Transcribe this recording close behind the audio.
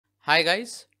Hi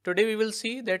guys, today we will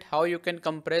see that how you can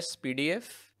compress PDF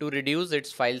to reduce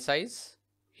its file size.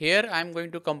 Here I am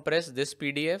going to compress this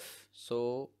PDF.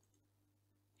 So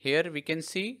here we can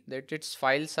see that its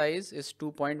file size is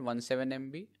 2.17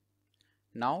 MB.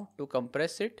 Now to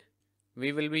compress it,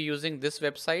 we will be using this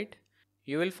website.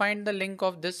 You will find the link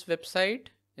of this website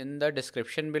in the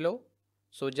description below.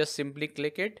 So just simply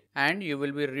click it and you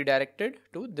will be redirected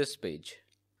to this page.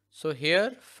 So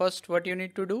here first what you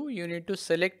need to do, you need to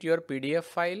select your PDF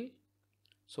file.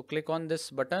 So click on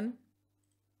this button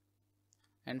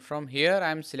and from here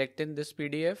I am selecting this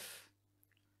PDF.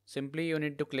 Simply you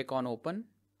need to click on open.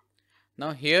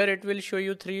 Now here it will show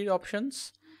you three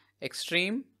options: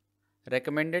 extreme,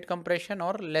 recommended compression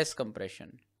or less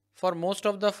compression. For most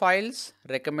of the files,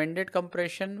 recommended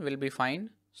compression will be fine.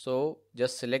 So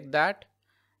just select that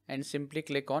and simply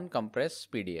click on compress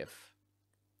PDF.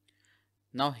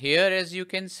 Now here as you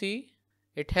can see,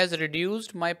 it has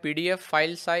reduced my PDF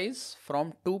file size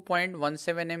from 2.17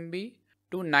 MB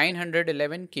to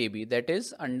 911 KB, that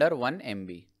is under 1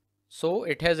 MB. So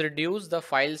it has reduced the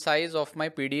file size of my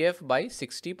PDF by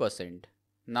 60%.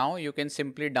 Now you can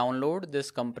simply download this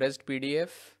compressed PDF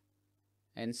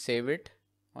and save it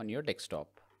on your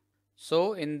desktop.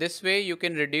 So in this way you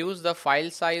can reduce the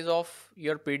file size of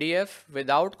your PDF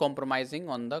without compromising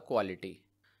on the quality.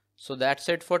 So that's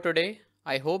it for today.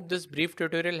 I hope this brief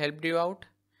tutorial helped you out.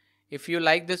 If you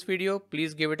like this video,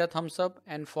 please give it a thumbs up,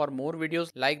 and for more videos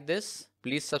like this,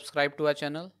 please subscribe to our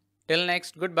channel. Till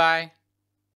next, goodbye.